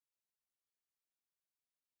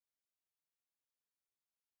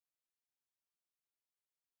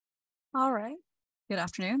All right. Good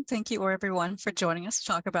afternoon. Thank you, everyone, for joining us to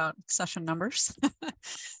talk about accession numbers.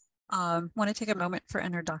 Want to take a moment for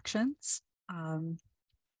introductions.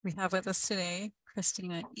 We have with us today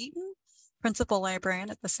Christina Eaton, Principal Librarian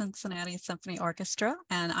at the Cincinnati Symphony Orchestra.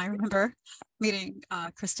 And I remember meeting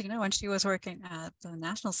Christina when she was working at the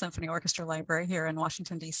National Symphony Orchestra Library here in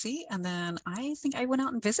Washington, D.C. And then I think I went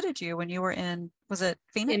out and visited you when you were in, was it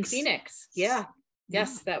Phoenix? In Phoenix, yeah.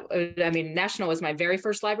 Yes, I mean, National was my very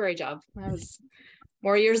first library job. That was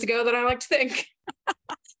more years ago than I like to think.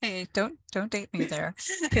 Hey, don't date me there.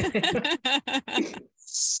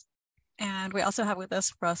 And we also have with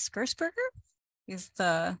us Russ Girsberger. He's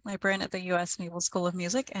the librarian at the U.S. Naval School of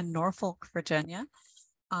Music in Norfolk, Virginia.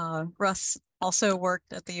 Russ also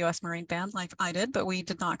worked at the U.S. Marine Band like I did, but we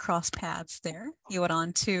did not cross paths there. He went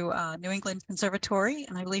on to New England Conservatory,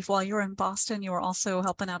 and I believe while you were in Boston, you were also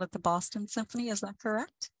helping out at the Boston Symphony. Is that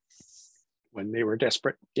correct? When they were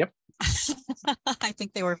desperate, yep. I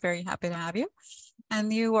think they were very happy to have you.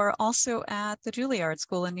 And you are also at the Juilliard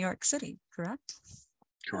School in New York City, correct?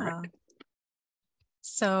 Correct.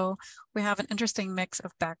 So we have an interesting mix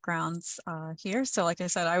of backgrounds here. So like I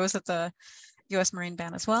said, I was at the U.S. Marine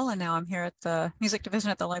Band as well, and now I'm here at the Music Division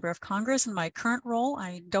at the Library of Congress. In my current role,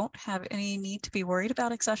 I don't have any need to be worried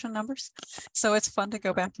about accession numbers. So it's fun to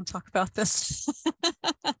go back and talk about this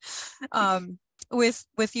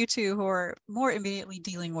with you two who are more immediately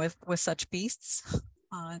dealing with such beasts.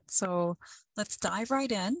 So let's dive right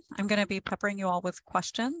in. I'm going to be peppering you all with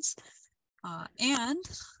questions. And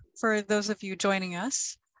for those of you joining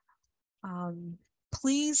us,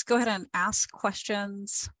 please go ahead and ask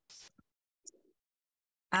questions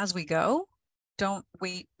as we go. Don't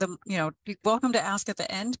wait. You're welcome to ask at the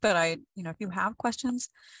end, but if you have questions,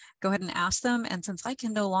 go ahead and ask them. And since I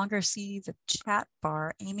can no longer see the chat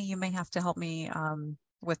bar, Amy, you may have to help me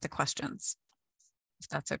with the questions, if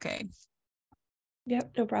that's okay.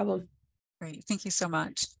 Yep, no problem. Great, thank you so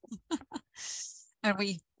much. And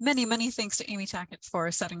many thanks to Amy Tackett for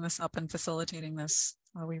setting this up and facilitating this.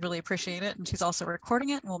 We really appreciate it. And she's also recording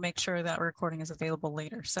it, and we'll make sure that recording is available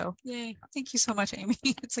later. So yay, thank you so much, Amy.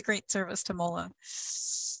 It's a great service to MOLA.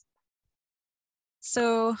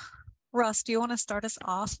 So Russ, do you want to start us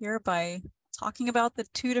off here by talking about the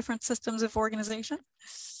two different systems of organization?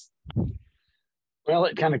 Well,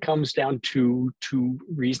 it kind of comes down to two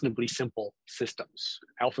reasonably simple systems,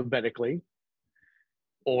 alphabetically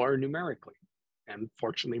or numerically. And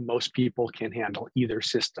fortunately, most people can handle either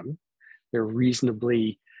system. They're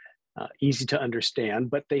reasonably easy to understand,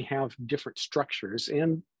 but they have different structures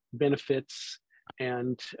and benefits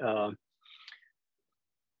and,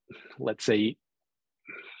 let's say,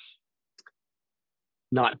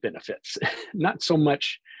 not benefits. Not so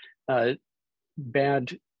much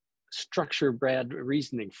bad structure, bad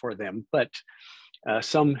reasoning for them, but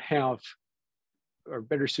some are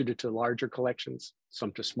better suited to larger collections,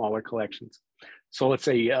 some to smaller collections. So let's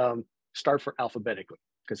say start for alphabetically,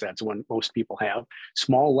 because that's one most people have.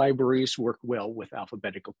 Small libraries work well with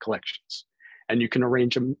alphabetical collections. And you can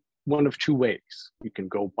arrange them one of two ways. You can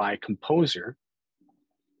go by composer,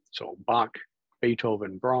 so Bach,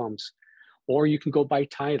 Beethoven, Brahms, or you can go by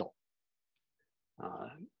title,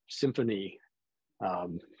 Symphony,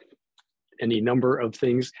 any number of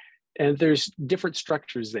things. And there's different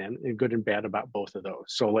structures then, and good and bad about both of those.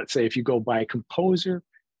 So let's say if you go by composer,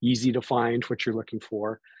 easy to find what you're looking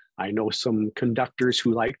for. I know some conductors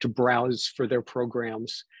who like to browse for their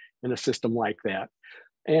programs in a system like that.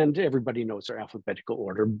 And everybody knows their alphabetical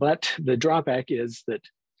order. But the drawback is that,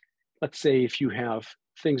 let's say if you have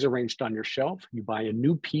things arranged on your shelf, you buy a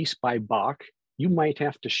new piece by Bach, you might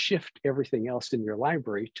have to shift everything else in your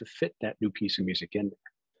library to fit that new piece of music in there.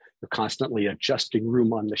 You're constantly adjusting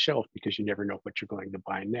room on the shelf because you never know what you're going to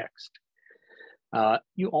buy next.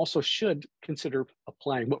 You also should consider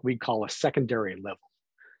applying what we call a secondary level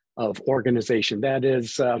of organization. That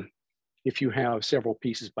is, if you have several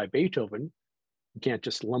pieces by Beethoven, you can't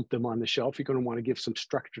just lump them on the shelf. You're going to want to give some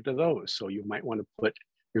structure to those. So you might want to put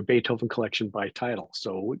your Beethoven collection by title.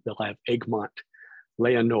 So you'll have Egmont,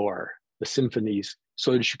 Leonore, the symphonies,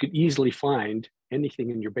 so that you can easily find anything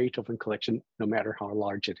in your Beethoven collection, no matter how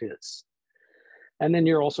large it is. And then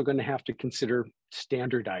you're also going to have to consider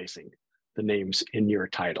standardizing the names in your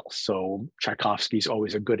title. So Tchaikovsky is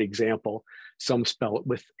always a good example. Some spell it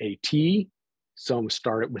with a T, some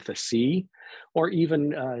start it with a C, or even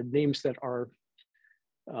names that are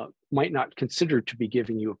might not consider to be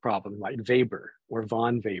giving you a problem, like Weber or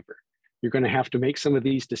von Weber. You're going to have to make some of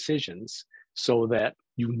these decisions so that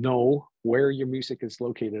you know where your music is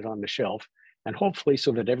located on the shelf, and hopefully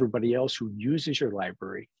so that everybody else who uses your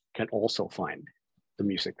library can also find the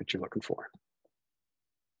music that you're looking for.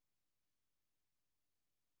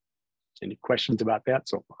 Any questions about that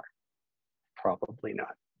so far? Probably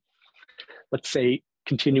not. Let's say,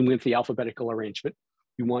 continuing with the alphabetical arrangement,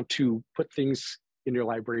 you want to put things in your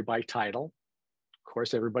library by title. Of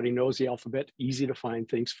course, everybody knows the alphabet, easy to find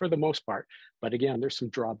things for the most part. But again, there's some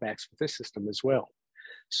drawbacks with this system as well.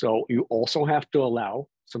 So you also have to allow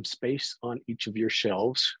some space on each of your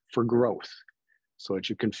shelves for growth, so that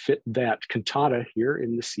you can fit that cantata here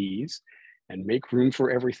in the C's and make room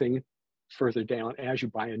for everything further down as you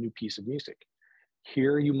buy a new piece of music.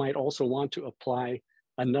 Here, you might also want to apply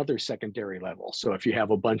another secondary level. So if you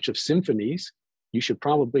have a bunch of symphonies, you should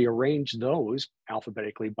probably arrange those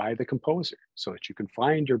alphabetically by the composer so that you can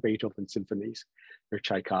find your Beethoven symphonies, your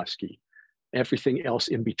Tchaikovsky, everything else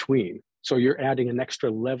in between. So you're adding an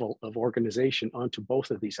extra level of organization onto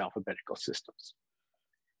both of these alphabetical systems.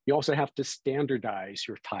 You also have to standardize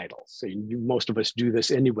your titles. So most of us do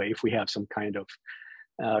this anyway if we have some kind of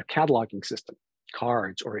cataloging system,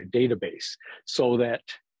 cards, or a database, so that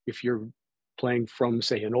if you're playing from,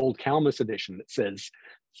 say, an old Calmus edition that says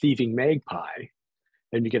Thieving Magpie,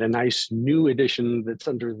 and you get a nice new edition that's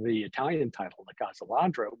under the Italian title, the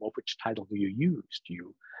Gazzaladra, well, which title do you use? Do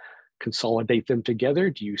you consolidate them together?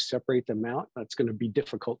 Do you separate them out? That's going to be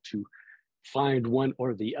difficult to find one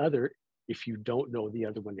or the other if you don't know the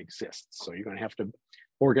other one exists. So you're going to have to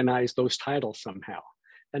organize those titles somehow.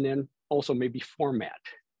 And then also maybe format.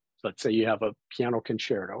 Let's say you have a piano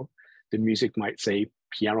concerto. The music might say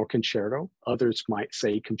piano concerto. Others might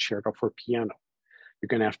say concerto for piano. You're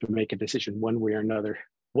going to have to make a decision one way or another,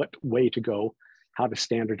 what way to go, how to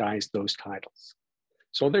standardize those titles.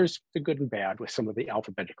 So there's the good and bad with some of the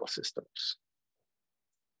alphabetical systems.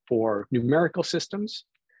 For numerical systems,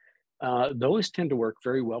 those tend to work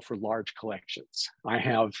very well for large collections. I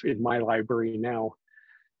have in my library now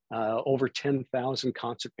over 10,000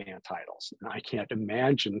 concert band titles. And I can't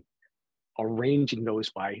imagine arranging those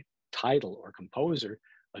by title or composer.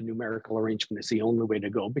 A numerical arrangement is the only way to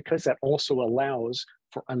go, because that also allows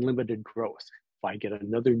for unlimited growth. If I get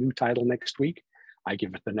another new title next week, I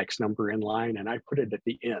give it the next number in line and I put it at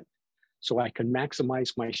the end. So I can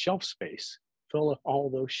maximize my shelf space, fill up all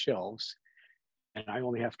those shelves, and I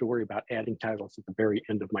only have to worry about adding titles at the very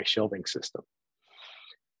end of my shelving system.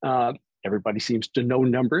 Everybody seems to know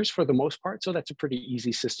numbers for the most part, so that's a pretty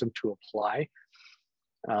easy system to apply.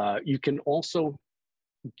 You can also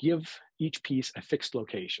give each piece a fixed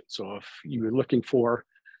location. So if you're looking for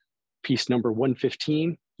piece number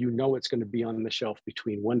 115, you know it's going to be on the shelf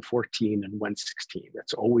between 114 and 116.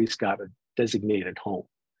 That's always got a designated home.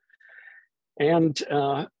 And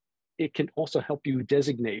it can also help you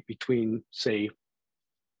designate between, say,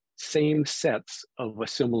 same sets of a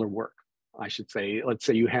similar work. I should say, let's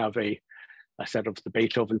say you have a set of the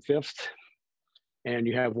Beethoven Fifth, and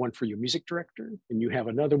you have one for your music director, and you have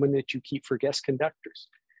another one that you keep for guest conductors.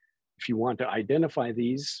 If you want to identify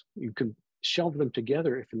these, you can shelve them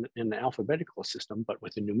together if in the alphabetical system, but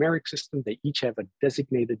with the numeric system, they each have a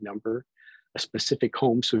designated number, a specific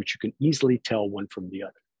home, so that you can easily tell one from the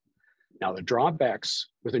other. Now, the drawbacks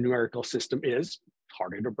with a numerical system is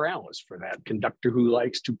harder to browse for that conductor who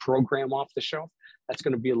likes to program off the shelf. That's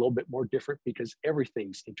going to be a little bit more different because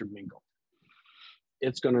everything's intermingled.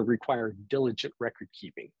 It's going to require diligent record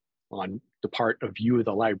keeping on the part of you,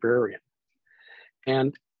 the librarian.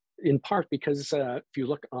 And in part because if you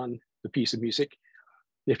look on the piece of music,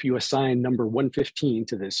 if you assign number 115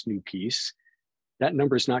 to this new piece, that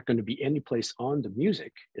number is not going to be any place on the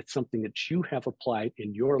music. It's something that you have applied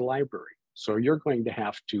in your library. So you're going to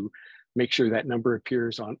have to make sure that number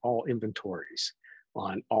appears on all inventories,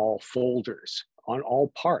 on all folders, on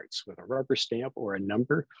all parts with a rubber stamp or a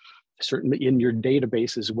number, certainly in your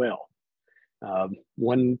database as well.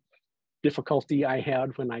 One difficulty I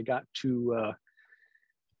had when I got to,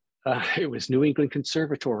 it was New England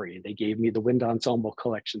Conservatory. They gave me the wind ensemble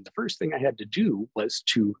collection. The first thing I had to do was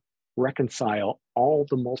to reconcile all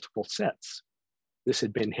the multiple sets. This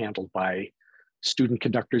had been handled by student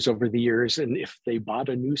conductors over the years, and if they bought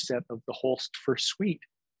a new set of the whole first suite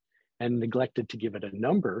and neglected to give it a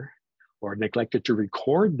number or neglected to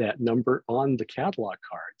record that number on the catalog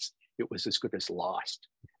cards, it was as good as lost.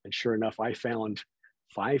 And sure enough, I found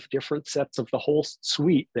 5 different sets of the whole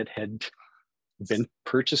suite that had been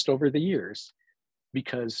purchased over the years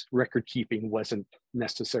because record keeping wasn't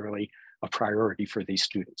necessarily a priority for these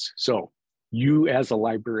students. So you as a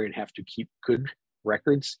librarian have to keep good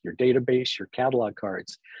records, your database, your catalog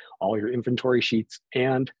cards, all your inventory sheets,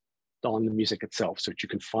 and on the music itself so that you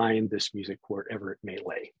can find this music wherever it may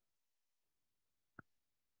lay.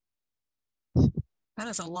 That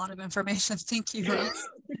is a lot of information. Thank you, Russ.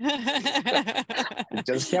 It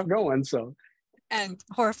just kept going, so. And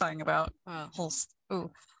horrifying about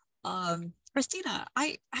Christina,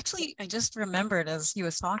 I just remembered as he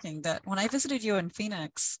was talking that when I visited you in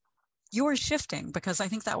Phoenix, you were shifting because I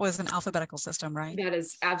think that was an alphabetical system, right? That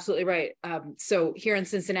is absolutely right. So here in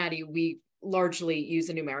Cincinnati, we largely use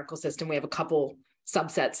a numerical system. We have a couple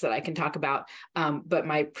subsets that I can talk about. But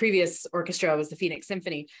my previous orchestra was the Phoenix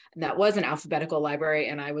Symphony, and that was an alphabetical library.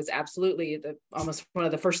 And I was absolutely almost one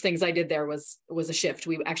of the first things I did there was a shift.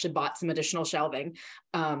 We actually bought some additional shelving,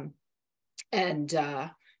 and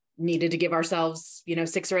needed to give ourselves,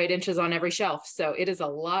 6 or 8 inches on every shelf. So it is a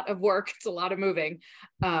lot of work. It's a lot of moving.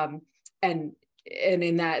 And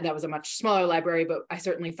in that was a much smaller library, but I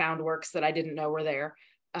certainly found works that I didn't know were there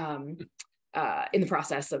in the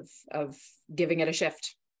process of giving it a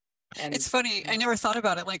shift. And it's funny. I never thought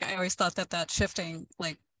about it. Like I always thought that shifting,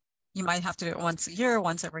 like you might have to do it once a year,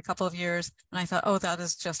 once every couple of years. And I thought, oh, that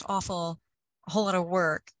is just awful, a whole lot of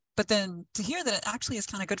work. But then to hear that it actually is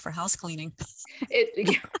kind of good for house cleaning.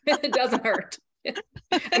 It doesn't hurt.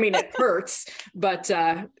 I mean, it hurts, but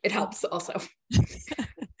it helps also.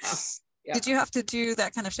 Yeah. Did you have to do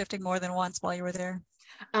that kind of shifting more than once while you were there?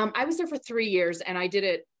 I was there for 3 years, and I did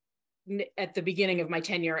it at the beginning of my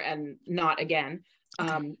tenure and not again.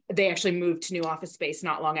 Okay. They actually moved to new office space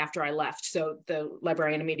not long after I left. So the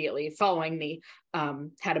librarian immediately following me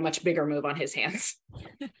had a much bigger move on his hands.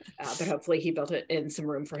 But hopefully he built it in some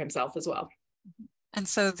room for himself as well. And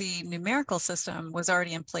so the numerical system was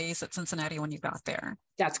already in place at Cincinnati when you got there.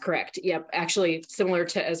 That's correct. Yep. Actually, similar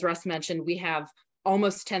to, as Russ mentioned, we have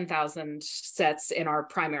almost 10,000 sets in our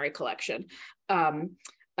primary collection.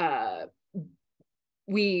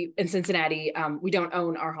 We in Cincinnati, we don't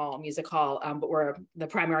own our hall, music hall, but we're the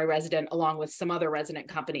primary resident along with some other resident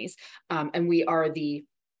companies. And we are the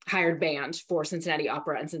hired band for Cincinnati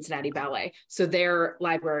Opera and Cincinnati Ballet. So their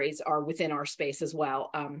libraries are within our space as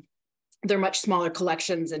well. They're much smaller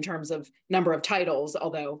collections in terms of number of titles,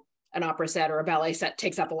 although an opera set or a ballet set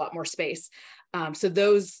takes up a lot more space. So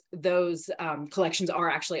those collections are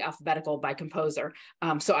actually alphabetical by composer.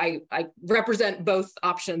 So I represent both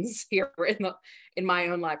options here in my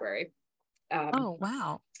own library. Oh,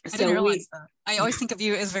 wow. I didn't realize that. I always think of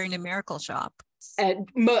you as very numerical shop. And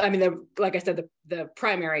I mean, like I said, our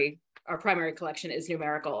primary collection is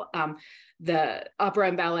numerical. The opera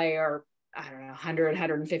and ballet are, I don't know, 100,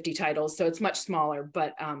 150 titles. So it's much smaller,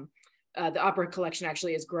 but the opera collection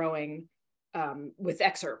actually is growing with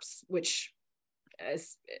excerpts, which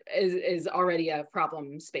is already a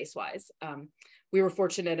problem space-wise. We were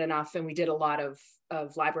fortunate enough, and we did a lot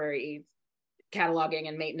of library cataloging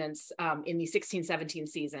and maintenance in the 16-17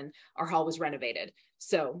 season. Our hall was renovated.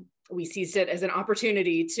 So we seized it as an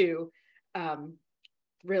opportunity to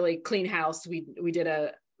really clean house. We did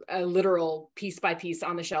a literal piece by piece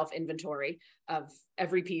on the shelf inventory of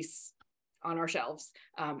every piece on our shelves,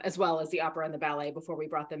 as well as the opera and the ballet before we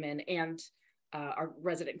brought them in, and our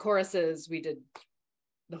resident choruses. We did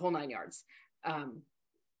the whole 9 yards.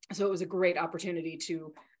 So it was a great opportunity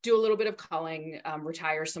to do a little bit of culling,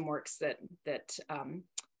 retire some works that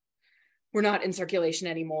were not in circulation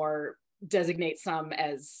anymore, designate some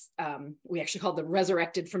as, we actually called them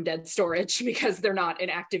resurrected from dead storage because they're not in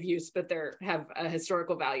active use, but they have a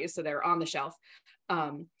historical value. So they're on the shelf.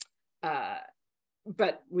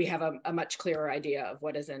 But we have a much clearer idea of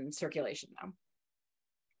what is in circulation now.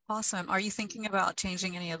 Awesome. Are you thinking about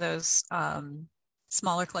changing any of those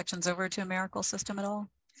smaller collections over to a numerical system at all?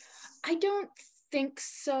 I don't think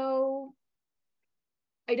so.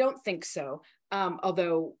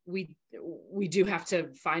 Although we do have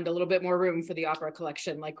to find a little bit more room for the opera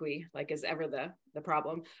collection, like is ever the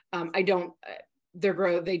problem. They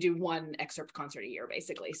do one excerpt concert a year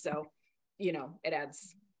basically. So, it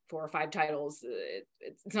adds 4 or 5 titles.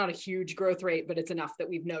 It's not a huge growth rate, but it's enough that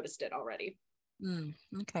we've noticed it already.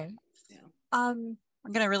 Okay. Yeah. I'm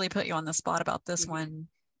going to really put you on the spot about this one.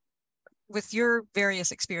 With your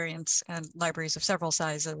various experience and libraries of several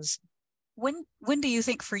sizes, when do you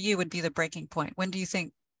think for you would be the breaking point? When do you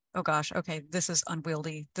think, oh gosh, okay, this is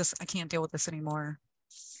unwieldy. I can't deal with this anymore.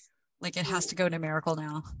 Like it has to go numerical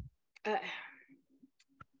now.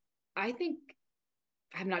 I think,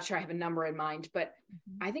 I'm not sure I have a number in mind, but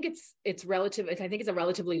I think it's relative. I think it's a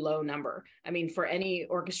relatively low number. I mean, for any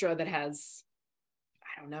orchestra that has,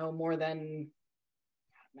 I don't know, more than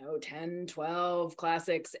 10, 12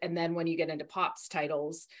 classics. And then when you get into pops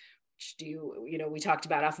titles, which we talked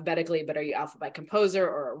about alphabetically, but are you alphabet by composer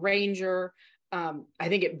or arranger? I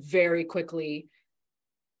think it very quickly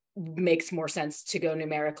makes more sense to go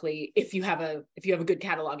numerically if you have a good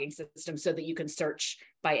cataloging system so that you can search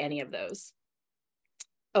by any of those.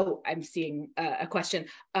 Oh, I'm seeing a question.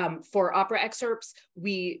 For opera excerpts,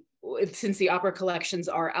 since the opera collections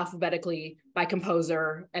are alphabetically by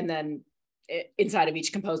composer and then inside of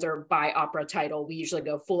each composer by opera title, we usually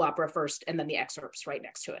go full opera first and then the excerpts right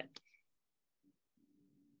next to it.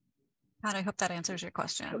 Pat, I hope that answers your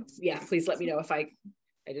question. Yeah, please let me know if I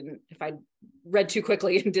read too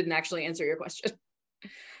quickly and didn't actually answer your question.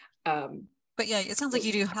 But yeah, it sounds like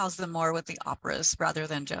you do house them more with the operas rather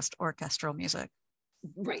than just orchestral music.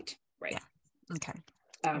 Right. Yeah. Okay.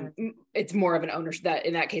 It's more of an ownership,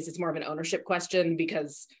 in that case, it's more of an ownership question,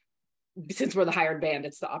 because since we're the hired band,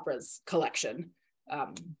 it's the opera's collection.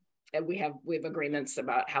 And we have agreements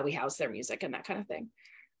about how we house their music and that kind of thing.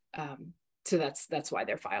 So that's why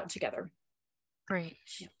they're filed together. Great.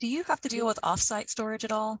 Yeah. Do you have to deal with offsite storage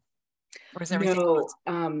at all? Or is everything? No.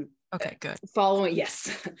 Okay, good.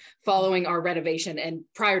 Following our renovation, and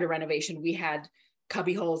prior to renovation, we had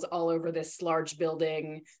cubby holes all over this large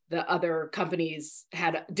building. The other companies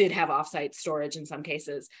did have offsite storage in some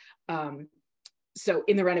cases. So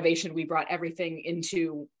in the renovation, we brought everything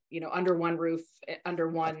into, under one roof, under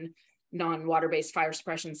one non-water-based fire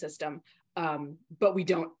suppression system. But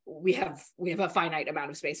we have a finite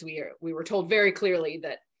amount of space. We were told very clearly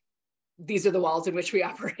that these are the walls in which we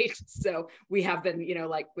operate. So we have been,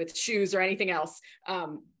 like with shoes or anything else,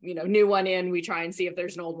 new one in, we try and see if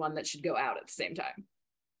there's an old one that should go out at the same time.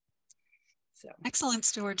 So excellent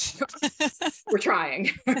stewardship. We're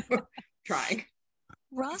trying. Trying.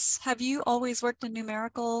 Russ, have you always worked in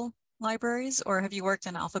numerical libraries, or have you worked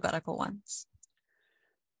in alphabetical ones?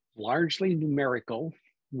 Largely numerical,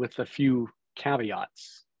 with a few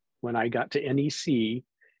caveats. When I got to NEC,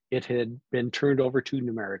 it had been turned over to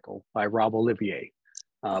numerical by Rob Olivier,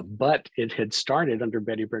 but it had started under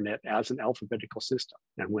Betty Burnett as an alphabetical system.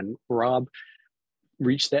 And when Rob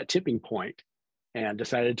reached that tipping point and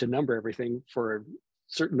decided to number everything for a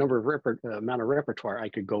certain number of amount of repertoire, I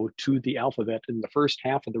could go to the alphabet in the first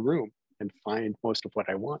half of the room and find most of what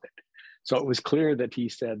I wanted. So it was clear that he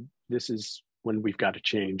said, this is when we've got to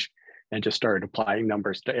change, and just started applying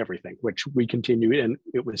numbers to everything, which we continued, and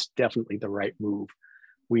it was definitely the right move.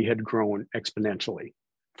 We had grown exponentially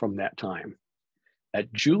from that time.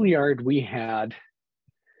 At Juilliard, we had,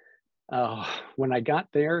 when I got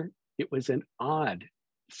there, it was an odd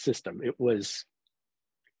system. It was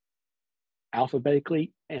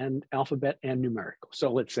alphabetically and alphabet and numerical.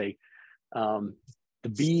 So let's say the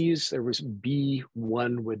B's, there was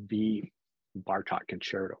B1 would be Bartók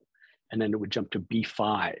Concerto, and then it would jump to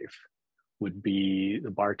B5 would be the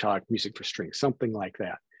Bartók Music for Strings, something like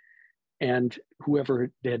that. And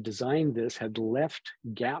whoever had designed this had left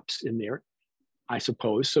gaps in there, I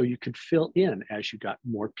suppose, so you could fill in as you got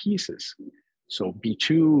more pieces. So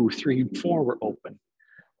B2, 3, 4 were open.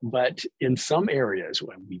 But in some areas,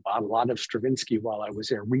 when we bought a lot of Stravinsky while I was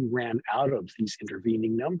there, we ran out of these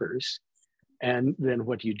intervening numbers. And then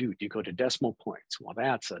what do? Do you go to decimal points? Well,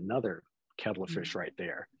 that's another kettle of fish right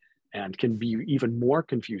there, and can be even more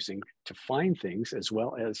confusing to find things as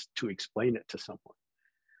well as to explain it to someone.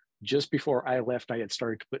 Just before I left, I had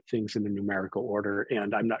started to put things in a numerical order,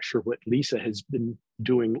 and I'm not sure what Lisa has been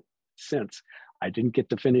doing since. I didn't get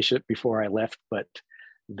to finish it before I left, but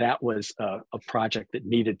that was a project that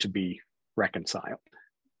needed to be reconciled.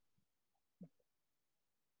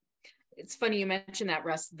 It's funny you mentioned that,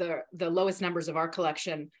 Russ. The lowest numbers of our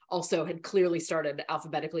collection also had clearly started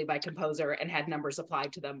alphabetically by composer and had numbers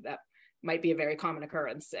applied to them. That might be a very common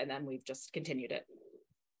occurrence, and then we've just continued it.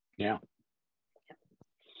 Yeah.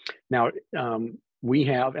 Now, we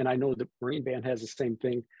have, and I know the Marine Band has the same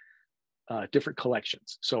thing, different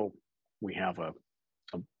collections. So we have a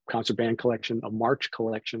concert band collection, a march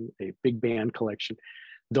collection, a big band collection.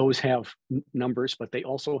 Those have numbers, but they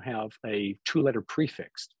also have a 2-letter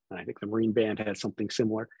prefix. And I think the Marine Band has something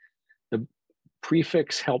similar. The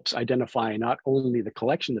prefix helps identify not only the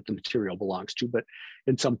collection that the material belongs to, but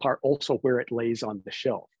in some part also where it lays on the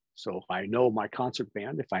shelf. So if I know my concert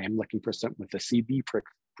band, if I am looking for something with a CB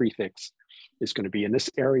prefix, is going to be in this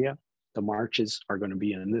area, the marches are going to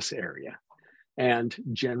be in this area. And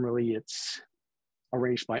generally it's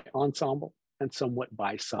arranged by ensemble and somewhat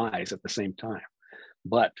by size at the same time.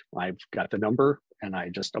 But I've got the number and I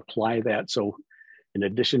just apply that. So in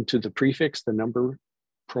addition to the prefix, the number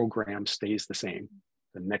program stays the same.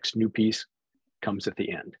 The next new piece comes at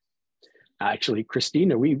the end. Actually,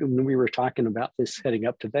 Christina, when we were talking about this heading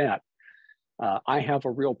up to that, I have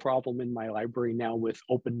a real problem in my library now with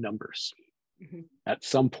open numbers. Mm-hmm. At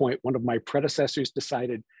some point, one of my predecessors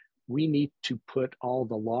decided we need to put all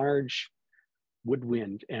the large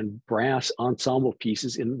woodwind and brass ensemble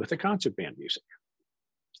pieces in with the concert band music.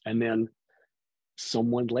 And then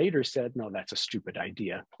Someone later said, no, that's a stupid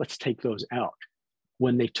idea. Let's take those out.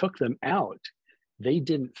 When they took them out, they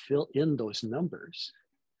didn't fill in those numbers.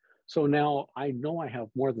 So now I know I have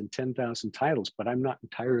more than 10,000 titles, but I'm not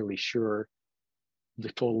entirely sure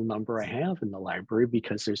the total number I have in the library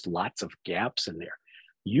because there's lots of gaps in there.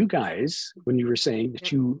 You guys, when you were saying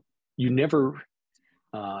that you never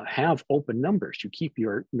have open numbers, you keep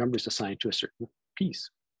your numbers assigned to a certain piece.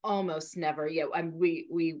 Almost never. Yeah,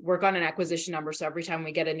 we work on an acquisition number, so every time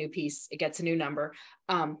we get a new piece, it gets a new number.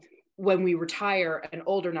 When we retire an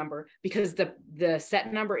older number, because the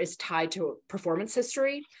set number is tied to performance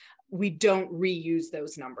history, we don't reuse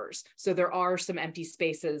those numbers. So there are some empty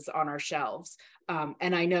spaces on our shelves.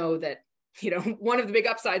 And I know that, one of the big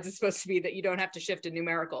upsides is supposed to be that you don't have to shift a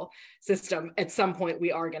numerical system. At some point,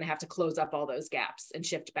 we are going to have to close up all those gaps and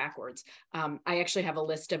shift backwards. I actually have a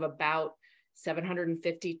list of about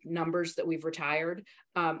 750 numbers that we've retired.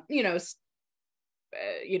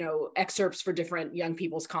 Excerpts for different young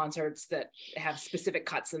people's concerts that have specific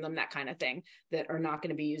cuts in them, that kind of thing, that are not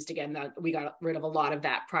going to be used again. We got rid of a lot of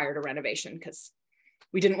that prior to renovation because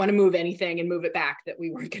we didn't want to move anything and move it back that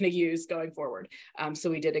we weren't going to use going forward. So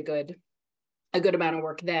we did a good amount of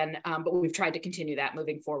work then, but we've tried to continue that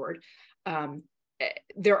moving forward.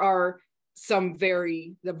 There are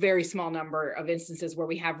the very small number of instances where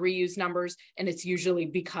we have reused numbers, and it's usually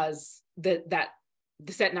because the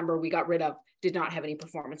set number we got rid of did not have any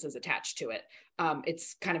performances attached to it.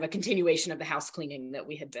 It's kind of a continuation of the house cleaning that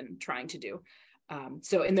we had been trying to do.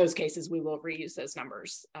 So in those cases, we will reuse those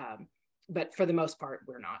numbers. But for the most part,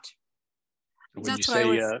 we're not. When That's you what say, I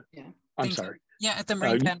was I'm sorry. Yeah, at the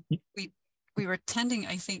Marine Pen, we were tending,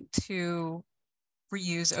 I think, to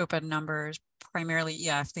reuse open numbers primarily,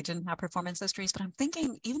 if they didn't have performance histories. But I'm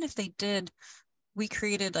thinking, even if they did, we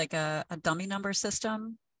created like a dummy number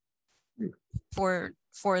system for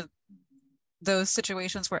those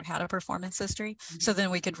situations where it had a performance history. So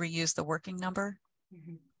then we could reuse the working number.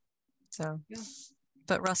 So,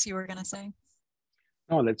 but Russ, you were going to say?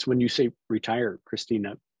 Oh, that's when you say retire,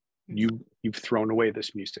 Christina, you've thrown away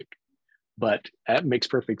this music. But that makes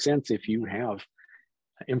perfect sense. If you have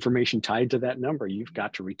information tied to that number, you've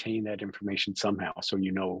got to retain that information somehow, so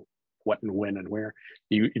you know what and when and where.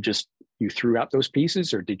 You threw out those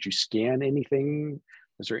pieces, or did you scan anything?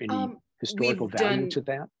 Was there any historical value to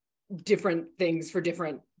that? Different things for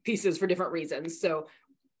different pieces for different reasons. So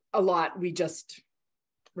a lot we just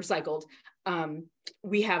recycled.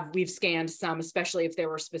 We've scanned some, especially if there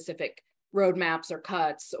were specific roadmaps or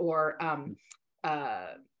cuts or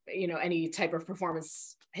any type of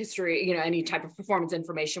performance history, any type of performance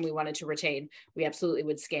information we wanted to retain. We absolutely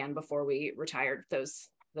would scan before we retired those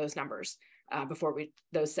numbers,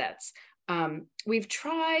 those sets. We've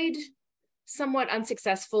tried somewhat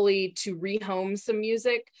unsuccessfully to rehome some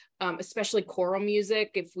music, especially choral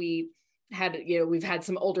music. If we had, we've had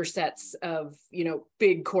some older sets of,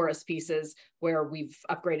 big chorus pieces where we've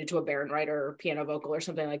upgraded to a Baron-Writer or piano vocal or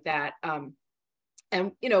something like that. And,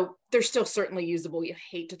 they're still certainly usable. You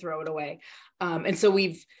hate to throw it away. And so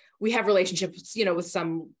we have relationships, with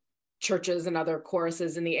some churches and other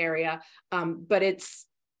choruses in the area. But it's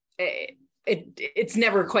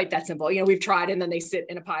never quite that simple. We've tried, and then they sit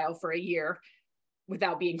in a pile for a year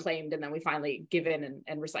without being claimed. And then we finally give in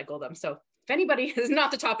and recycle them. So if anybody is not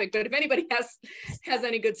the topic, but if anybody has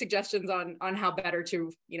any good suggestions on how better to,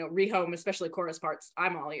 rehome, especially chorus parts,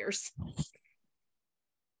 I'm all ears.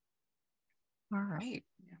 All right,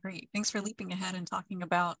 great. Thanks for leaping ahead and talking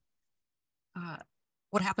about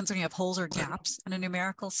what happens when you have holes or gaps in a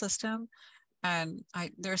numerical system. And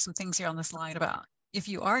there are some things here on the slide about if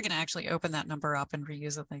you are going to actually open that number up and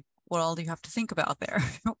reuse it, like what all do you have to think about there?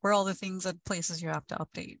 Where are all the things and places you have to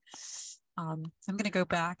update? I'm going to go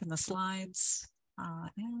back in the slides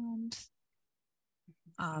and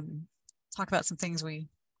talk about some things we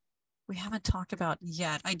haven't talked about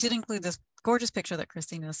yet. I did include this gorgeous picture that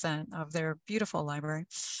Christina sent of their beautiful library.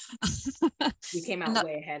 We came out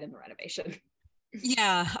way ahead in the renovation.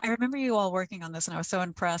 Yeah, I remember you all working on this, and I was so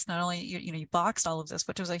impressed. Not only you boxed all of this,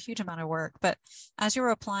 which was a huge amount of work, but as you were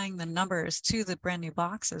applying the numbers to the brand new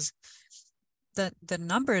boxes, the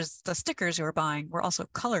numbers, the stickers you were buying were also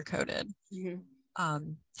color coded.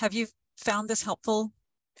 Have you found this helpful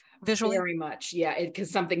visually? Very much, yeah.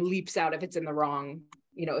 Because something leaps out if it's in the wrong,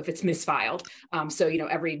 if it's misfiled. So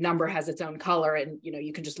every number has its own color, and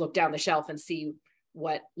you can just look down the shelf and see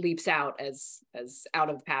what leaps out as out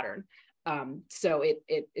of pattern. So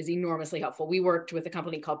it is enormously helpful. We worked with a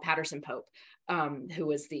company called Patterson Pope, who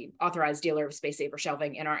was the authorized dealer of space saver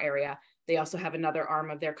shelving in our area. They also have another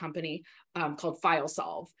arm of their company called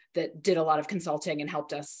FileSolve that did a lot of consulting and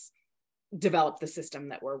helped us develop the system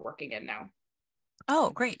that we're working in now.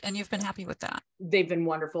 Oh, great. And you've been happy with that? They've been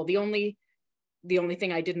wonderful. The only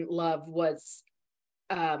thing I didn't love was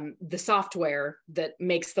the software that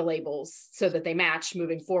makes the labels so that they match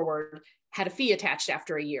moving forward had a fee attached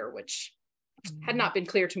after a year, which had not been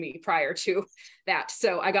clear to me prior to that.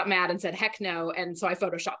 So I got mad and said, heck no. And so I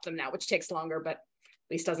Photoshopped them now, which takes longer, but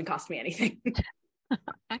at least doesn't cost me anything.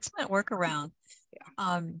 Excellent workaround.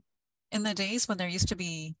 Yeah. In the days when there used to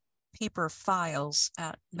be paper files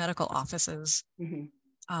at medical offices,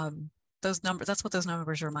 those numbers, that's what those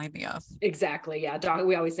numbers remind me of. Exactly. Yeah.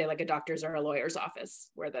 We always say like a doctor's or a lawyer's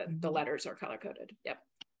office where the letters are color coded. Yep.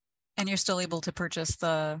 And you're still able to purchase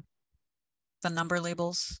the number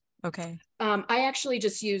labels? Okay. I actually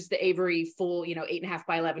just use the Avery full, 8.5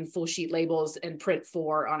 by 11 full sheet labels and print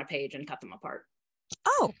 4 on a page and cut them apart.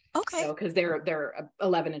 Oh, okay. So, because they're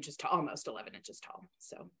 11 inches tall, almost 11 inches tall.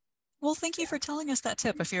 So. Well, thank you for telling us that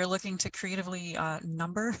tip. If you're looking to creatively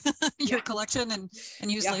number your collection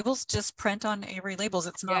and use labels, just print on Avery labels.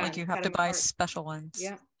 It's not like you have to buy special ones.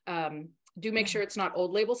 Yeah. Do make sure it's not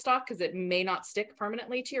old label stock, because it may not stick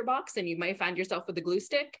permanently to your box and you may find yourself with a glue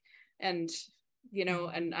stick and,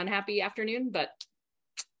 an unhappy afternoon, but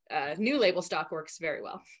new label stock works very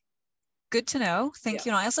well. Good to know. Thank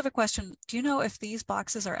you. And I also have a question. Do you know if these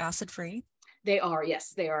boxes are acid free? They are.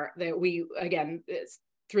 Yes, they are. It's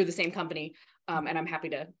through the same company. And I'm happy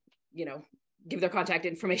to, give their contact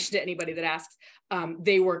information to anybody that asks.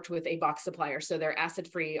 They worked with a box supplier. So they're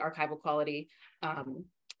acid-free, archival quality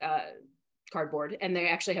cardboard. And they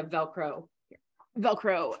actually have Velcro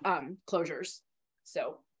closures.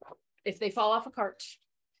 So if they fall off a cart.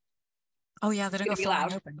 Oh yeah, they don't go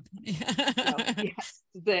flying open.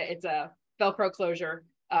 It's a Velcro closure.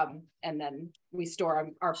 And then we store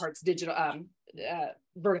our parts digital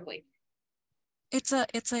vertically. It's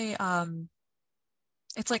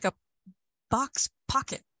like a box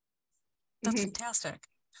pocket. That's fantastic.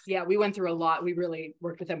 Yeah, we went through a lot. We really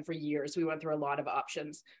worked with them for years. We went through a lot of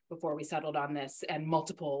options before we settled on this, and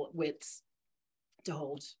multiple widths to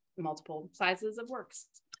hold multiple sizes of works.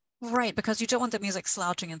 Right, because you don't want the music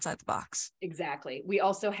slouching inside the box. Exactly. We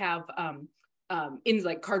also have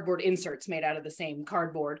like cardboard inserts made out of the same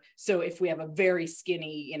cardboard. So if we have a very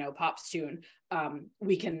skinny, pops tune,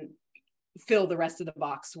 we can fill the rest of the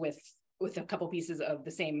box with a couple pieces of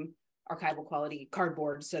the same archival quality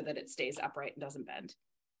cardboard so that it stays upright and doesn't bend.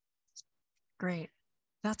 Great.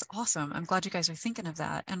 That's awesome. I'm glad you guys are thinking of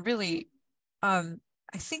that. And really, I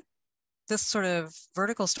think this sort of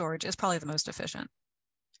vertical storage is probably the most efficient.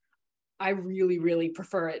 I really, really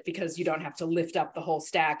prefer it because you don't have to lift up the whole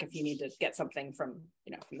stack if you need to get something from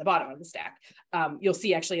the bottom of the stack. You'll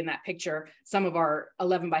see actually in that picture, some of our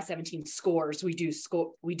 11 by 17 scores, we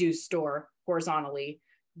do store horizontally,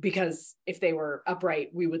 because if they were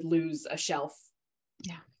upright, we would lose a shelf.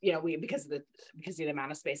 Yeah. Because of the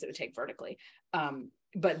amount of space it would take vertically.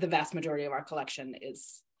 But the vast majority of our collection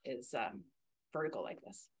is vertical like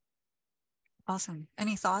this. Awesome.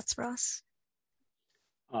 Any thoughts, Russ?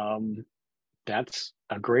 That's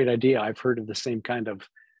a great idea. I've heard of the same kind of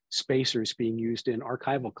spacers being used in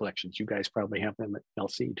archival collections. You guys probably have them at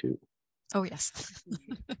LC too. Oh, yes.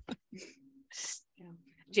 Yeah.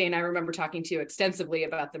 Jane, I remember talking to you extensively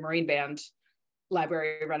about the Marine Band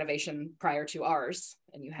library renovation prior to ours,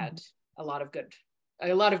 and you had a lot of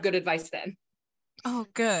good advice then. Oh,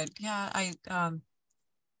 good. Yeah,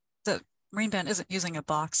 the Marine Band isn't using a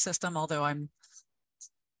box system, although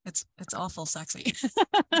it's awful sexy.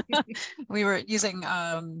 We were using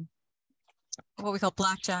what we call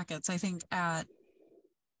black jackets. I think at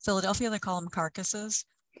Philadelphia they call them carcasses.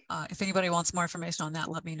 If anybody wants more information on that,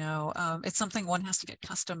 let me know. It's something one has to get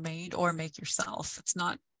custom made or make yourself. It's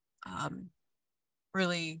not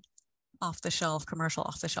really commercial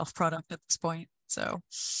off the shelf product at this point. So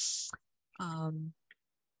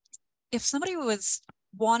if somebody was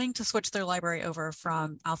wanting to switch their library over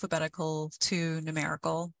from alphabetical to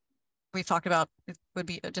numerical, we've talked about it would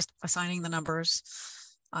be just assigning the numbers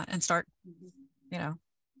and start at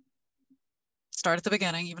the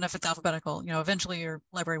beginning, even if it's alphabetical. Eventually your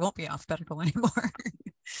library won't be alphabetical anymore.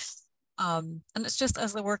 And it's just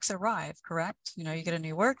as the works arrive, correct? You get a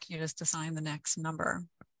new work, you just assign the next number.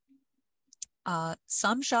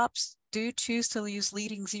 Some shops do choose to use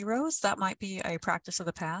leading zeros. That might be a practice of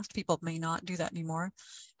the past. People may not do that anymore,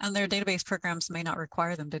 and their database programs may not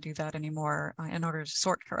require them to do that anymore in order to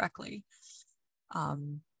sort correctly.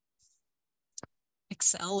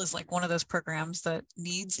 Excel is like one of those programs that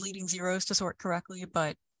needs leading zeros to sort correctly,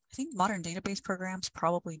 but I think modern database programs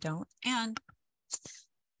probably don't. And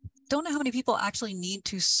don't know how many people actually need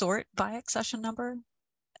to sort by accession number.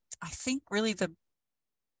 I think really the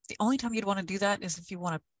only time you'd want to do that is if you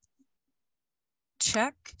want to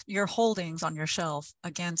check your holdings on your shelf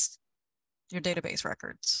against your database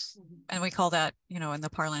records. And we call that, you know, in the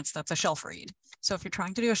parlance, that's a shelf read. So if you're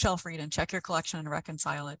trying to do a shelf read and check your collection and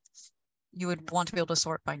reconcile it, you would want to be able to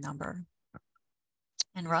sort by number.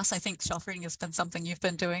 And Russ, I think shelf reading has been something you've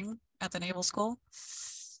been doing at the Naval School.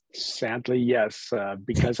 Sadly, yes,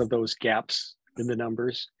 because of those gaps in the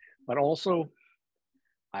numbers, but also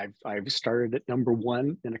I've started at number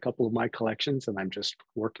 1 in a couple of my collections, and I'm just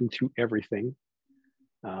working through everything.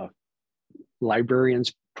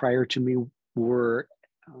 Librarians prior to me were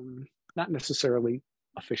not necessarily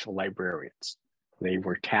official librarians. They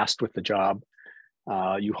were tasked with the job.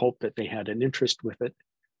 You hope that they had an interest with it,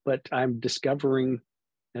 but I'm discovering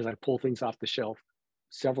as I pull things off the shelf,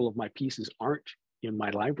 several of my pieces aren't in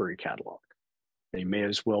my library catalog. They may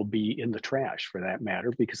as well be in the trash for that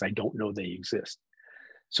matter, because I don't know they exist.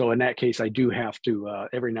 So in that case, I do have to,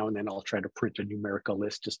 every now and then I'll try to print a numerical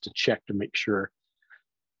list just to check to make sure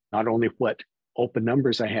not only what open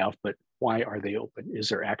numbers I have, but why are they open? Is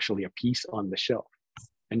there actually a piece on the shelf?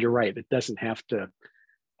 And you're right, it doesn't have to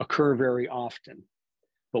occur very often.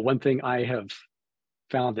 But one thing I have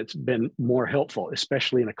found that's been more helpful,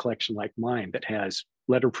 especially in a collection like mine that has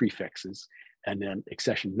letter prefixes and then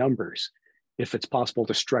accession numbers, if it's possible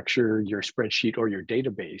to structure your spreadsheet or your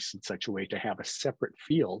database in such a way to have a separate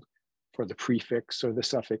field for the prefix or the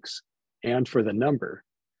suffix and for the number,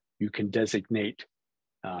 you can designate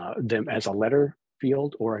them as a letter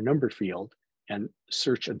field or a number field and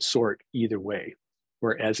search and sort either way.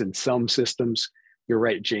 Whereas in some systems, you're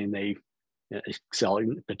right, Jane, Excel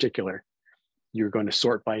in particular, you're going to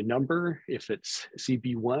sort by number. If it's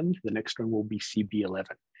CB1, the next one will be CB11,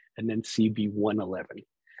 and then CB111,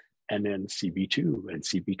 and then CB2 and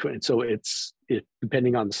CB20. And so it's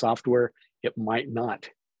depending on the software, it might not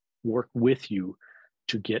work with you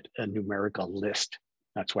to get a numerical list.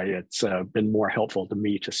 That's why it's been more helpful to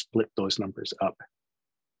me to split those numbers up.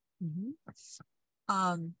 Mm-hmm.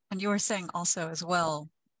 And you were saying also as well,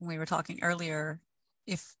 when we were talking earlier,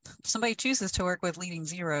 if somebody chooses to work with leading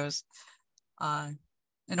zeros,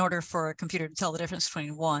 in order for a computer to tell the difference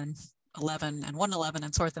between 111 and 111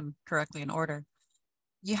 and sort them correctly in order,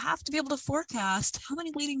 you have to be able to forecast how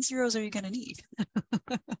many leading zeros are you going to need.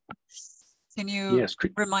 Can you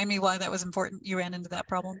remind me why that was important? You ran into that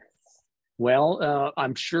problem? Well,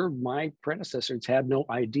 I'm sure my predecessors had no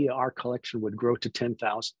idea our collection would grow to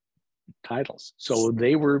 10,000 titles. So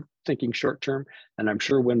they were thinking short term. And I'm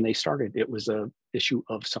sure when they started, it was an issue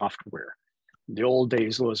of software. The old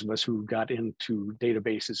days, those of us who got into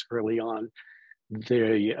databases early on,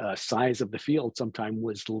 the size of the field sometimes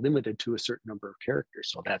was limited to a certain number of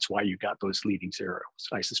characters. So that's why you got those leading zeros,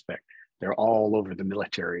 I suspect. They're all over the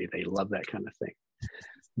military. They love that kind of thing.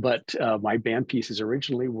 But my band pieces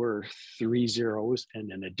originally were 3 zeros and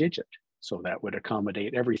then a digit. So that would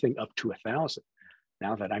accommodate everything up to 1,000.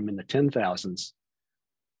 Now that I'm in the 10,000s,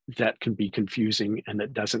 that can be confusing and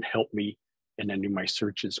it doesn't help me in any of my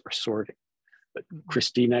searches or sorting. But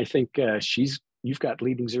Christina, I think you've got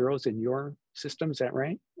leading zeros in your system, is that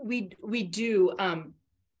right? We do.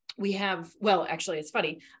 We have, well, actually, it's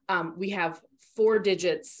funny. We have 4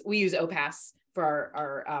 digits. We use OPAS for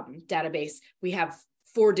our database. We have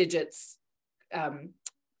 4 digits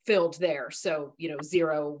filled there. So,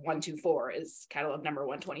 0124 is catalog number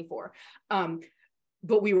 124.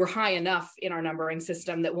 But we were high enough in our numbering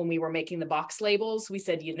system that when we were making the box labels, we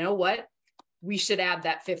said, you know what? We should add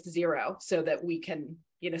that 5th zero so that we can,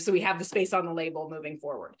 so we have the space on the label moving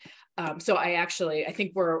forward. So I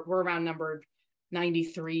think we're around number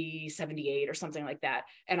 9378 or something like that.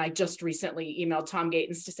 And I just recently emailed Tom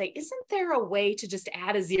Gatens to say, isn't there a way to just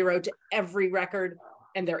add a 0 to every record?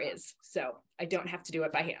 And there is. So I don't have to do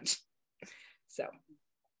it by hand. So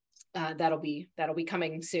that'll be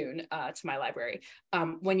coming soon to my library.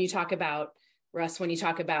 When you talk about, Russ, sort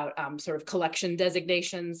of collection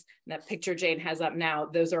designations, that picture Jane has up now,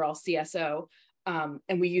 those are all CSO.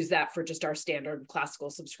 And we use that for just our standard classical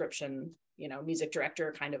subscription, music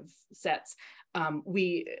director kind of sets.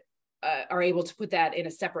 We are able to put that in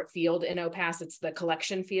a separate field in OPAS. It's the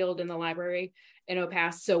collection field in the library in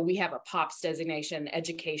OPAS. So we have a POPs designation,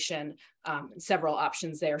 education, several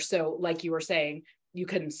options there. So like you were saying, you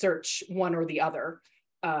can search one or the other,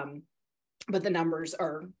 but the numbers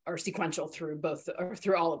are sequential through both or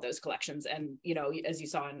through all of those collections. And, as you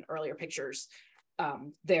saw in earlier pictures,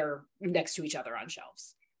 they're next to each other on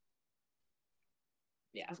shelves.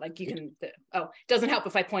 Yeah, like you can, it doesn't help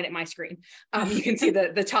if I point at my screen. You can see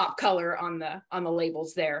the top color on the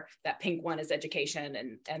labels there. That pink one is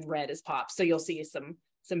education and red is POP. So you'll see some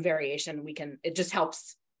variation. It just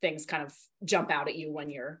helps things kind of jump out at you when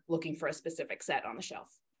you're looking for a specific set on the shelf.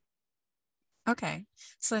 Okay,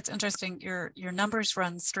 so that's interesting. Your numbers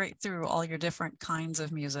run straight through all your different kinds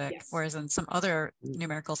of music, Yes. whereas in some other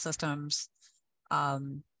numerical systems,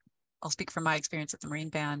 I'll speak from my experience at the Marine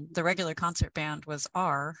Band, the regular concert band was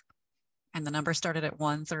R, and the number started at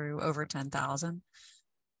 1 through over 10,000.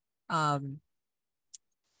 And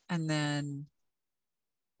then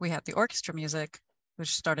we had the orchestra music, which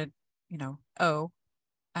started, you know, O,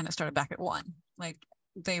 and it started back at 1. Like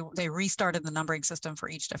they restarted the numbering system for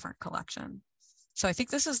each different collection. So I think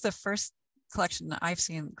this is the first collection that I've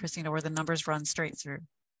seen, Christina, where the numbers run straight through,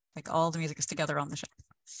 like all the music is together on the shelf.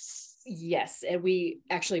 Yes, and we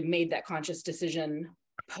actually made that conscious decision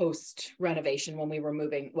post renovation when we were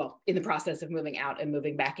moving, well, in the process of moving out and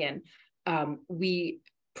moving back in.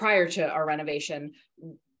 Prior to our renovation,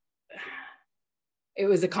 it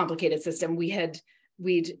was a complicated system.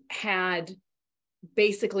 We'd had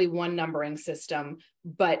basically one numbering system,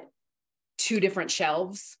 but 2 different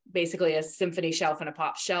shelves, basically a symphony shelf and a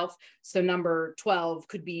pop shelf. So number 12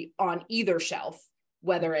 could be on either shelf,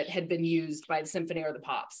 whether it had been used by the symphony or the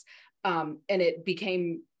pops. And it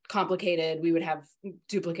became complicated. We would have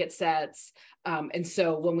duplicate sets. And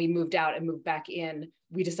so when we moved out and moved back in,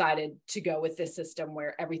 we decided to go with this system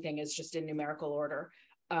where everything is just in numerical order,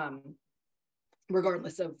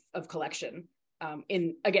 regardless of collection.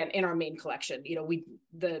 In our main collection, you know,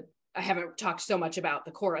 I haven't talked so much about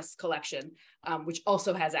the chorus collection, which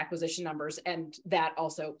also has acquisition numbers, and that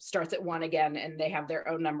also starts at 1 again, and they have their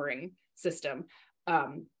own numbering system.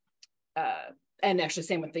 And actually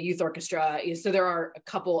same with the youth orchestra. So there are a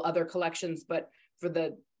couple other collections, but for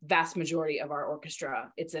the vast majority of our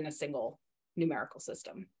orchestra, it's in a single numerical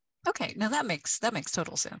system. Okay, now that makes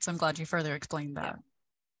total sense. I'm glad you further explained that. Yeah.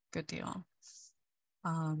 Good deal.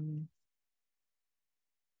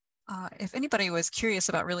 If anybody was curious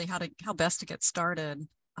about really how best to get started,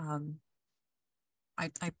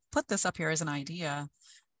 I put this up here as an idea.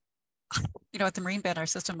 You know, at the Marine Band, our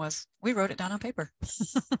system was, we wrote it down on paper.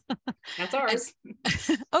 That's ours.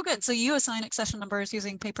 Oh, good. So you assign accession numbers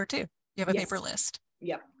using paper too. You have a paper list.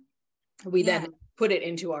 Yep. We then put it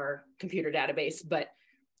into our computer database, but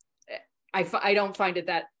I don't find it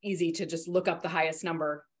that easy to just look up the highest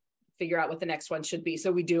number, figure out what the next one should be.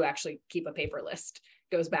 So we do actually keep a paper list.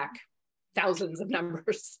 It goes back thousands of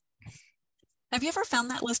numbers. Have you ever found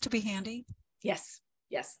that list to be handy? Yes.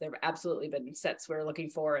 There have absolutely been sets we're looking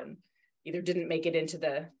for and either didn't make it into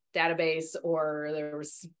the database or there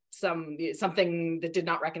was something that did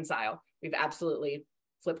not reconcile. We've absolutely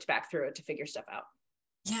flipped back through it to figure stuff out.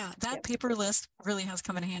 Yeah, that paper list really has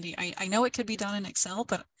come in handy. I know it could be done in Excel,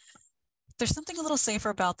 but there's something a little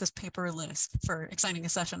safer about this paper list for assigning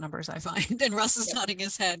accession numbers, I find. And Russ is nodding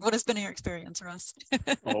his head. What has been your experience, Russ?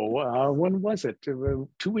 When was it? 2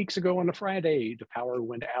 weeks ago on a Friday, the power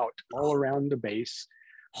went out all around the base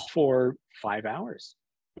for 5 hours.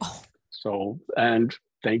 Oh. So, and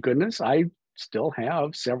thank goodness, I still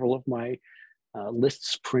have several of my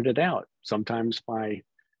lists printed out, sometimes by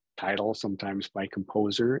title, sometimes by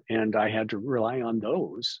composer, and I had to rely on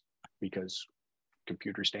those because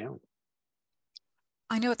computer's down.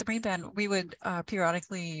 I know at the Marine Band, we would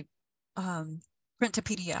periodically print to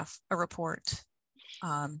PDF a report.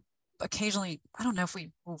 Occasionally, I don't know if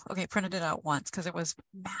we printed it out once because it was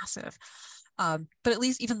massive. But at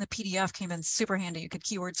least even the PDF came in super handy. You could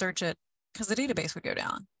keyword search it because the database would go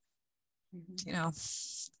down. Mm-hmm. You know.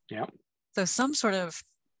 Yeah. So some sort of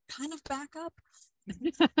kind of backup,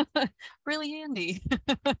 really handy.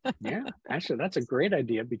 Yeah, actually, that's a great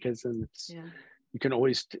idea because then you can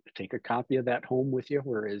always take a copy of that home with you,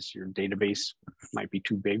 whereas your database might be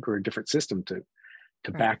too big or a different system to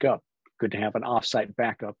back up. Good to have an offsite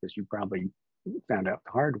backup, as you probably found out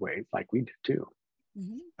the hard way, like we did too.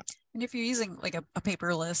 Mm-hmm. And if you're using like a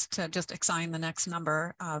paper list to just assign the next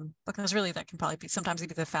number, because really that can probably be sometimes be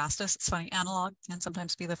the fastest. It's funny, analog can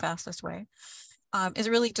sometimes be the fastest way. It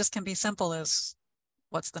really just can be simple as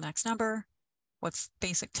what's the next number, what's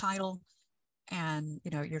basic title, and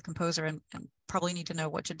you know your composer, and probably need to know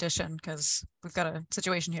which edition because we've got a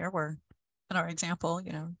situation here where, in our example,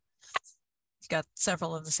 you know, you've got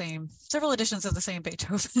several editions of the same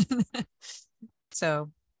Beethoven. So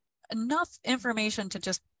enough information to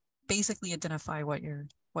just basically identify what you're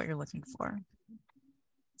looking for.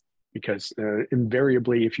 Because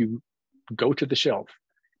invariably, if you go to the shelf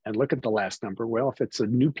and look at the last number, well, if it's a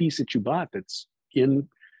new piece that you bought that's in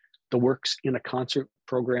the works in a concert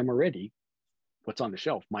program already, what's on the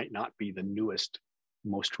shelf might not be the newest,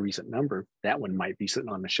 most recent number. That one might be sitting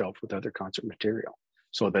on the shelf with other concert material.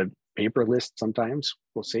 So the paper list sometimes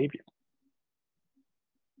will save you.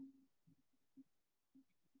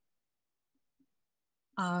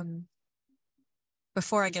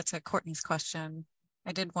 before I get to Courtney's question,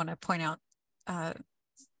 I did want to point out a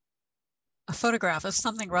photograph of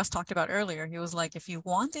something Russ talked about earlier. He was like, if you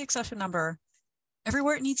want the accession number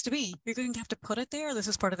everywhere it needs to be, you're going to have to put it there. This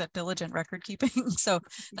is part of that diligent record keeping. So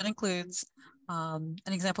that includes an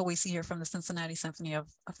example we see here from the Cincinnati Symphony of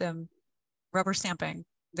them rubber stamping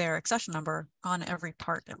their accession number on every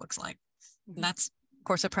part, it looks like. And that's, of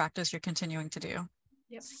course, a practice you're continuing to do.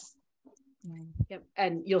 Yep. Yep.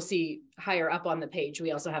 And you'll see higher up on the page,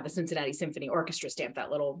 we also have a Cincinnati Symphony Orchestra stamp,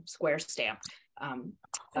 that little square stamp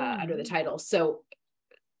under the title. So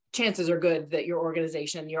chances are good that your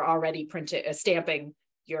organization, you're already stamping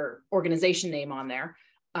your organization name on there.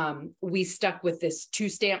 We stuck with this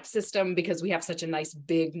 2-stamp system because we have such a nice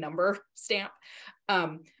big number stamp.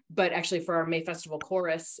 But actually for our May Festival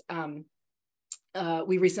chorus,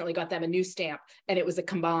 we recently got them a new stamp, and it was a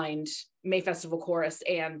combined May Festival chorus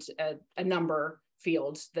and a number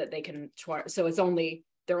field that they can, so it's only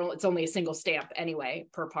a single stamp anyway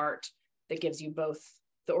per part that gives you both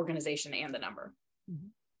the organization and the number. Mm-hmm.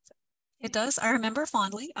 It does. I remember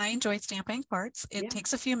fondly. I enjoyed stamping parts. It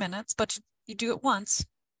takes a few minutes, but you do it once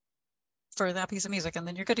for that piece of music and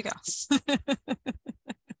then you're good to go.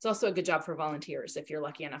 It's also a good job for volunteers if you're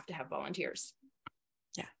lucky enough to have volunteers.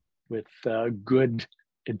 Yeah. With good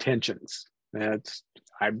intentions.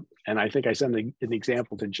 I think I sent an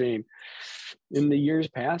example to Jane. In the years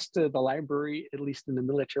past, the library, at least in the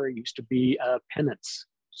military, used to be a penance.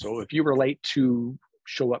 So if you were late to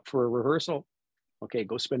show up for a rehearsal, okay,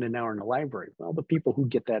 go spend an hour in the library. Well, the people who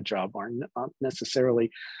get that job aren't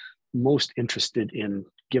necessarily most interested in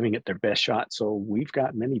giving it their best shot. So we've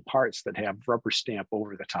got many parts that have rubber stamp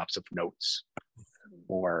over the tops of notes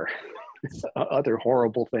or other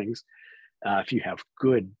horrible things. If you have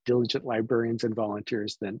good, diligent librarians and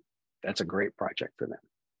volunteers, then that's a great project for them.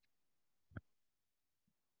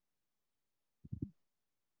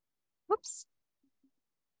 Whoops.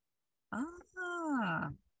 Ah.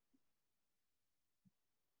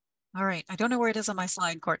 All right. I don't know where it is on my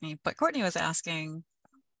slide, Courtney, but Courtney was asking,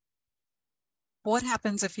 what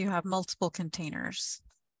happens if you have multiple containers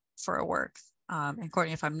for a work? And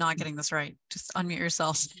Courtney, if I'm not getting this right, just unmute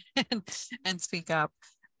yourself and speak up.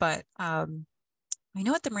 But I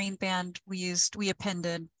know at the Marine Band, we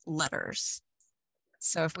appended letters.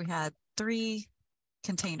 So if we had 3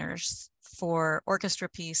 containers for Orchestra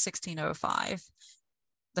piece 1605,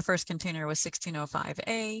 the first container was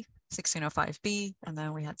 1605A, 1605B, and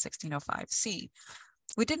then we had 1605C.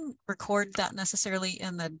 We didn't record that necessarily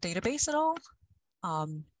in the database at all.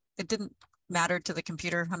 It didn't matter to the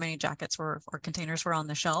computer how many jackets or containers were on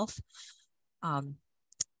the shelf.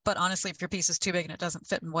 But honestly, if your piece is too big and it doesn't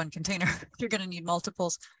fit in one container, you're going to need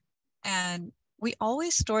multiples. And we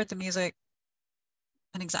always stored the music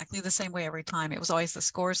in exactly the same way every time. It was always the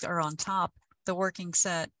scores are on top, the working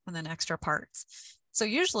set, and then extra parts. So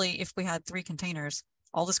usually if we had 3 containers,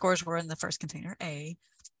 all the scores were in the first container, A,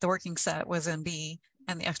 the working set was in B,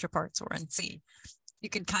 and the extra parts were in C. You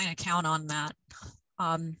could kind of count on that.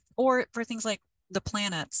 Or for things like the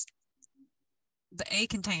planets, the A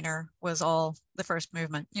container was all the first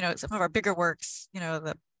movement. You know, some of our bigger works, you know,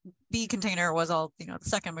 the B container was all, you know, the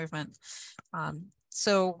second movement.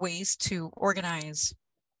 So ways to organize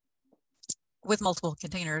with multiple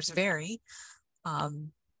containers vary.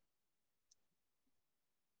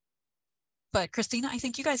 But Christina, I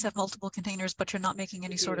think you guys have multiple containers, but you're not making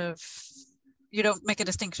any sort of, you don't make a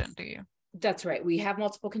distinction, do you? That's right. We have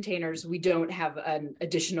multiple containers. We don't have an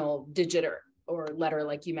additional digit or letter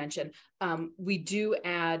like you mentioned. We do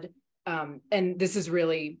add, and this is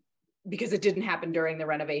really because it didn't happen during the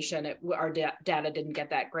renovation, our data didn't get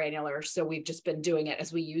that granular. So we've just been doing it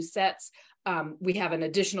as we use sets. We have an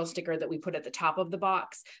additional sticker that we put at the top of the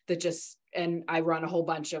box that just, and I run a whole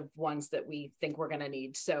bunch of ones that we think we're going to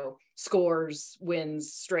need. So scores,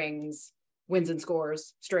 wins, strings, wins and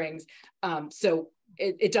scores, strings. So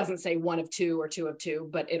it doesn't say 1 of 2 or 2 of 2,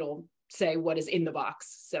 but it'll say what is in the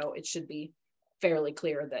box. So it should be fairly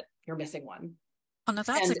clear that you're missing one. Oh, no,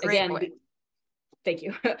 that's a great way. Thank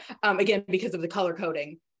you. Again, because of the color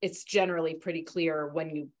coding, it's generally pretty clear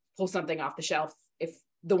when you pull something off the shelf, if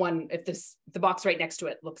the box right next to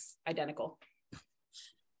it looks identical.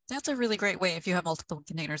 That's a really great way if you have multiple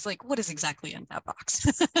containers, like what is exactly in that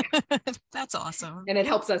box? That's awesome. And it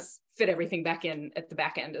helps us fit everything back in at the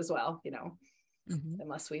back end as well, you know,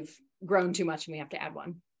 unless we've grown too much and we have to add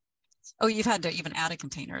one. Oh, you've had to even add a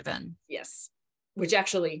container then? Yes, which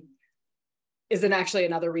actually isn't actually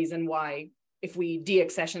another reason why if we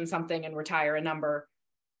de-accession something and retire a number,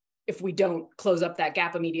 if we don't close up that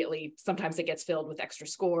gap immediately, sometimes it gets filled with extra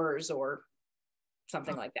scores or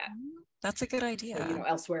something like that. That's a good idea. So, you know,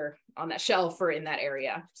 elsewhere on that shelf or in that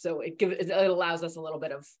area. So it allows us a little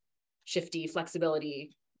bit of shifty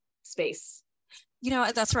flexibility space. You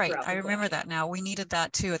know, that's right. I remember collection. that now. We needed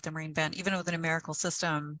that too at the Marine Band. Even with the numerical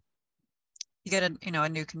system, you get a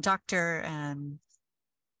new conductor, and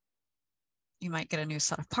you might get a new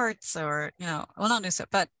set of parts, or well, not new set,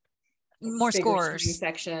 but more Bigger scores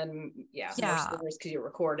section, more scores because you're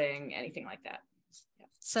recording, anything like that. Yeah.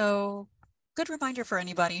 So good reminder for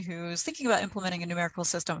anybody who's thinking about implementing a numerical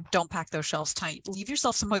system: don't pack those shelves tight. Leave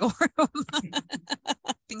yourself some wiggle room.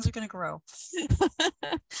 Things are going to grow.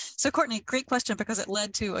 So Courtney, great question, because it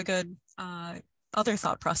led to a good other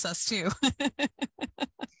thought process too.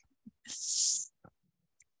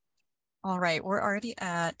 All right, we're already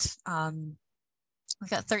at, we've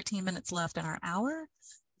got 13 minutes left in our hour.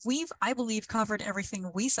 We've, I believe, covered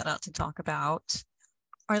everything we set out to talk about.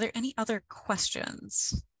 Are there any other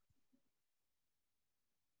questions?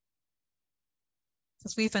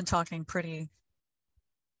 Because we've been talking pretty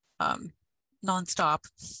nonstop,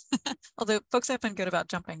 although folks have been good about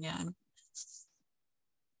jumping in.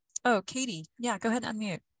 Oh, Katie, yeah, go ahead and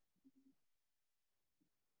unmute.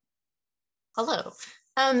 Hello.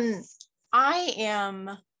 I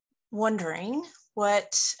am wondering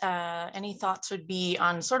what any thoughts would be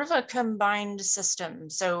on sort of a combined system.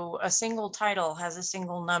 So a single title has a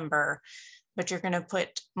single number, but you're going to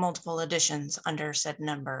put multiple editions under said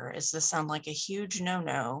number. Does this sound like a huge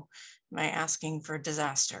no-no? Am I asking for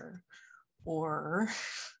disaster? Or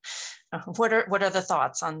what are the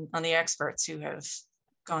thoughts on the experts who have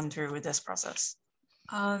gone through with this process?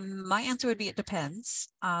 My answer would be it depends.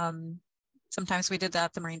 Sometimes we did that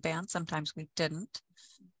at the Marine Band, sometimes we didn't.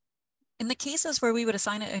 In the cases where we would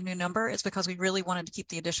assign it a new number, it's because we really wanted to keep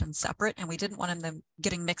the editions separate, and we didn't want them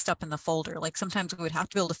getting mixed up in the folder. Like sometimes we would have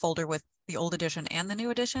to build a folder with the old edition and the new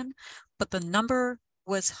edition, but the number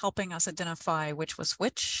was helping us identify which was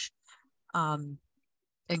which,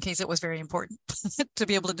 in case it was very important to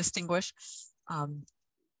be able to distinguish.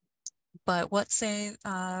 But what say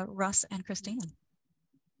Russ and Christina?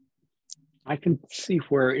 I can see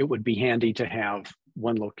where it would be handy to have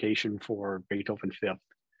one location for Beethoven Fifth,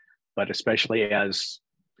 but especially as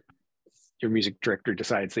your music director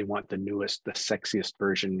decides they want the newest, the sexiest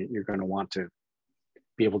version, you're going to want to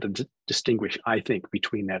be able to distinguish, I think,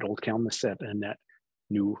 between that old Kalma set and that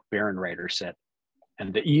new Baron set.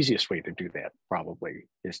 And the easiest way to do that probably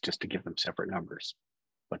is just to give them separate numbers.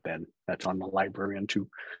 But then that's on the librarian to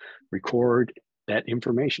record that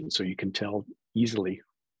information so you can tell easily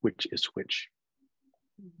which is which.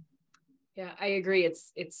 Yeah, I agree.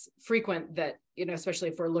 It's frequent that, especially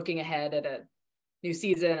if we're looking ahead at a new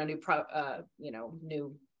season, a new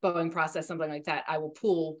new bowing process, something like that, I will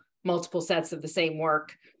pull multiple sets of the same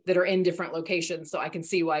work that are in different locations, so I can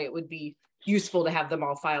see why it would be useful to have them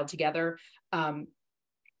all filed together.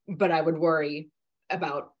 But I would worry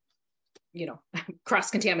about,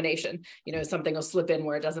 cross-contamination. Something will slip in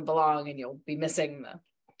where it doesn't belong, and you'll be missing the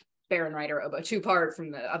Baron Oboe 2 part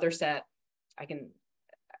from the other set. I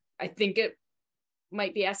think it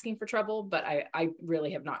might be asking for trouble, but I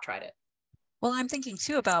really have not tried it. Well, I'm thinking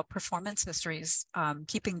too about performance histories,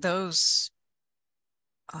 keeping those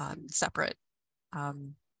separate.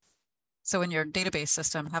 So in your database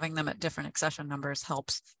system, having them at different accession numbers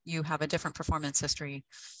helps you have a different performance history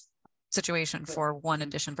situation for one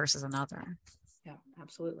edition versus another. Yeah,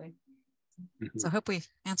 absolutely. So I hope we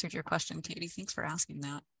answered your question, Katie. Thanks for asking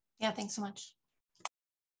that. Yeah, thanks so much.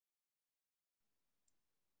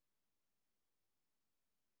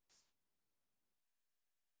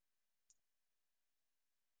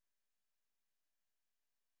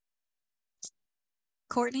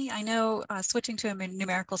 Courtney, I know switching to a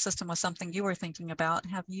numerical system was something you were thinking about.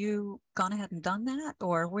 Have you gone ahead and done that,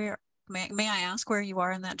 or where? May I ask where you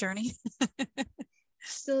are in that journey?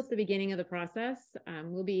 Still at the beginning of the process.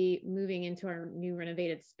 We'll be moving into our new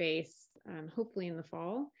renovated space, hopefully in the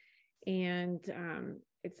fall. And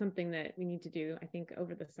it's something that we need to do, I think,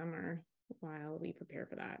 over the summer while we prepare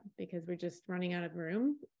for that, because we're just running out of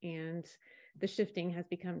room and the shifting has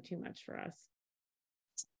become too much for us.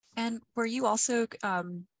 And were you also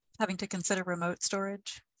having to consider remote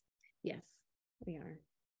storage? Yes, we are.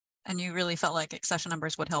 And you really felt like accession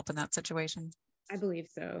numbers would help in that situation? I believe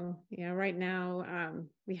so. Yeah, right now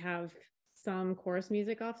we have some chorus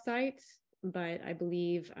music offsite, but I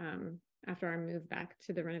believe after our move back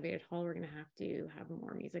to the renovated hall, we're going to have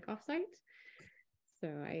more music offsite. So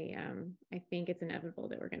I think it's inevitable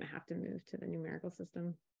that we're going to have to move to the numerical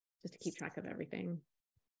system just to keep track of everything.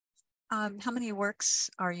 How many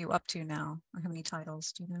works are you up to now, or how many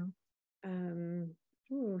titles do you know?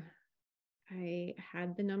 I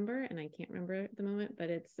had the number and I can't remember at the moment, but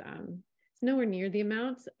it's nowhere near the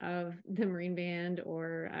amount of the Marine Band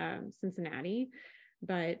or Cincinnati,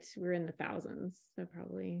 but we're in the thousands. So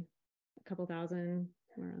probably a couple thousand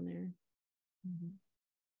around there. Mm-hmm.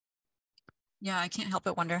 Yeah, I can't help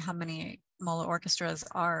but wonder how many MOLA orchestras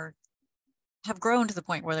have grown to the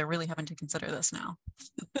point where they're really having to consider this now.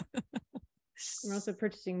 We're also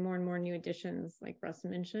purchasing more and more new editions, like Russ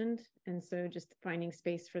mentioned. And so just finding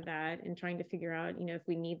space for that and trying to figure out, if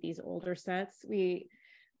we need these older sets. When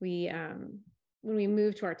we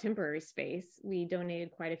moved to our temporary space, we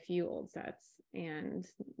donated quite a few old sets. And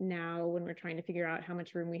now when we're trying to figure out how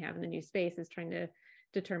much room we have in the new space, is trying to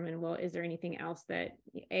determine, well, is there anything else that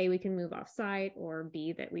A, we can move off site, or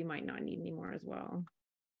B, that we might not need anymore as well.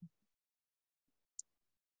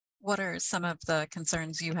 What are some of the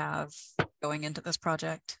concerns you have going into this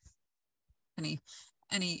project?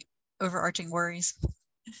 Any overarching worries?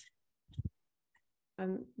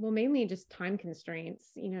 Well, mainly just time constraints,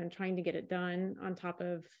 and trying to get it done on top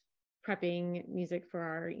of prepping music for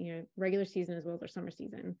our, regular season as well as our summer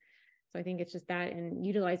season. So I think it's just that, and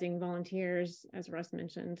utilizing volunteers, as Russ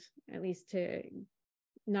mentioned, at least to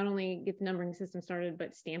not only get the numbering system started,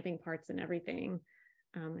 but stamping parts and everything.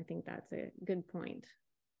 I think that's a good point.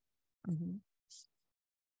 Mm-hmm.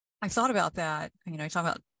 I thought about that, you talk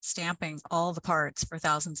about stamping all the parts for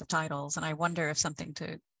thousands of titles. And I wonder if something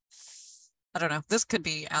to, I don't know, this could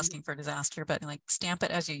be asking for disaster, but like stamp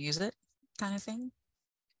it as you use it kind of thing.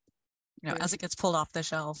 As it gets pulled off the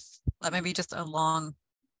shelf, that may be just a long,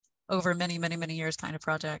 over many, many, many years kind of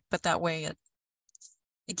project, but that way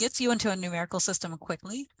it gets you into a numerical system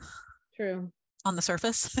quickly. True. On the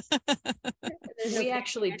surface. We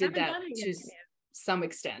actually did that to some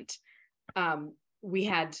extent. We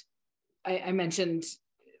had, I mentioned,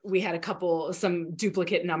 we had some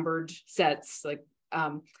duplicate numbered sets, like,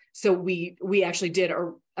 so we actually did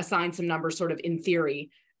assign some numbers sort of in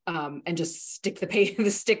theory, and just stick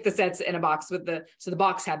the sets in a box so the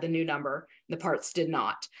box had the new number, the parts did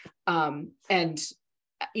not. And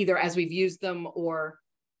either as we've used them, or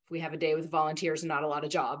if we have a day with volunteers and not a lot of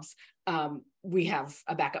jobs, we have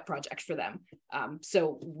a backup project for them.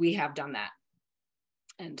 So we have done that,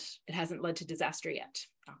 and it hasn't led to disaster yet,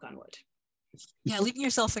 knock on wood. Yeah, leaving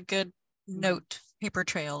yourself a good note, paper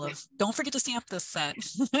trail of don't forget to stamp this set.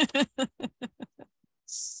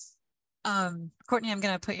 Courtney, I'm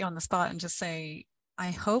going to put you on the spot and just say,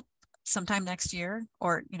 I hope sometime next year,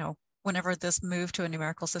 or, whenever this move to a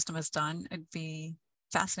numerical system is done, it'd be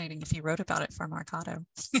fascinating if you wrote about it for Marcato.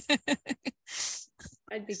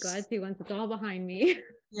 I'd be glad to once it's all behind me.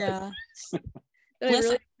 Yeah. But I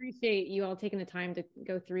really appreciate you all taking the time to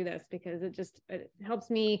go through this, because it helps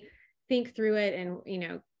me think through it,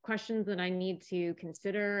 and, questions that I need to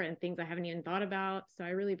consider and things I haven't even thought about. So I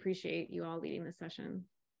really appreciate you all leading this session.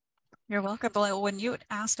 You're welcome. Well, when you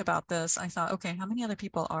asked about this, I thought, okay, how many other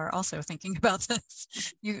people are also thinking about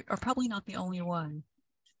this? You are probably not the only one.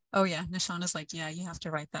 Oh yeah, Nishan is like, yeah, you have to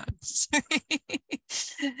write that.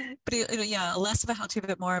 But yeah, less of a how-to,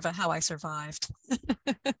 but more of a how I survived.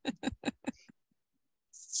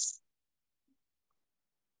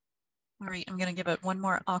 All right, I'm going to give it one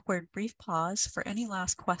more awkward brief pause for any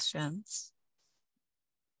last questions.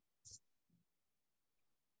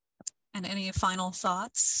 And any final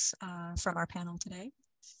thoughts from our panel today?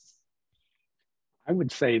 I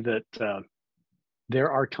would say that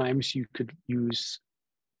there are times you could use,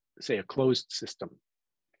 say, a closed system.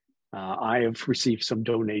 I have received some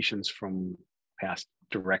donations from past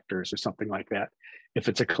directors or something like that. If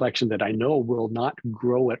it's a collection that I know will not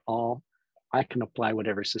grow at all, I can apply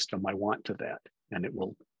whatever system I want to that, and it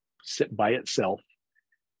will sit by itself.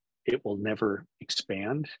 It will never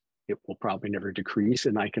expand. It will probably never decrease,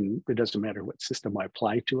 and it doesn't matter what system I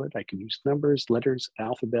apply to it. I can use numbers, letters,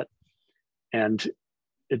 alphabet, and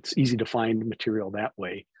it's easy to find material that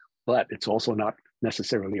way, but it's also not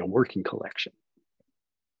necessarily a working collection.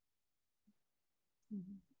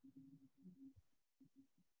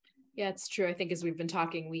 Yeah, it's true. I think as we've been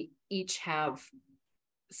talking, we each have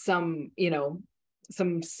some,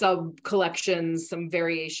 some sub collections, some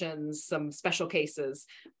variations, some special cases.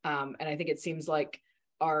 And I think it seems like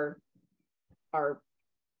our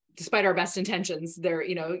despite our best intentions, there,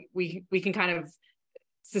 we can kind of,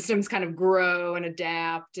 systems kind of grow and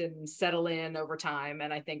adapt and settle in over time.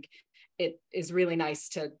 And I think it is really nice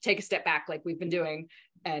to take a step back like we've been doing,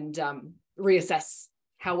 and reassess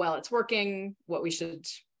how well it's working, what we should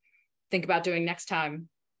think about doing next time,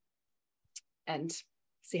 and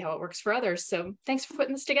see how it works for others. So thanks for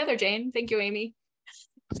putting this together, Jane. Thank you, Amy.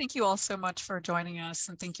 Thank you all so much for joining us.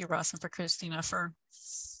 And thank you, Russ, and for Christina for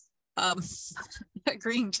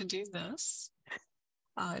agreeing to do this.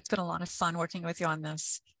 It's been a lot of fun working with you on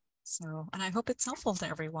this. So, and I hope it's helpful to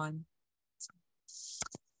everyone. So,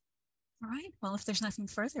 all right, well, if there's nothing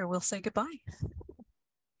further, we'll say goodbye.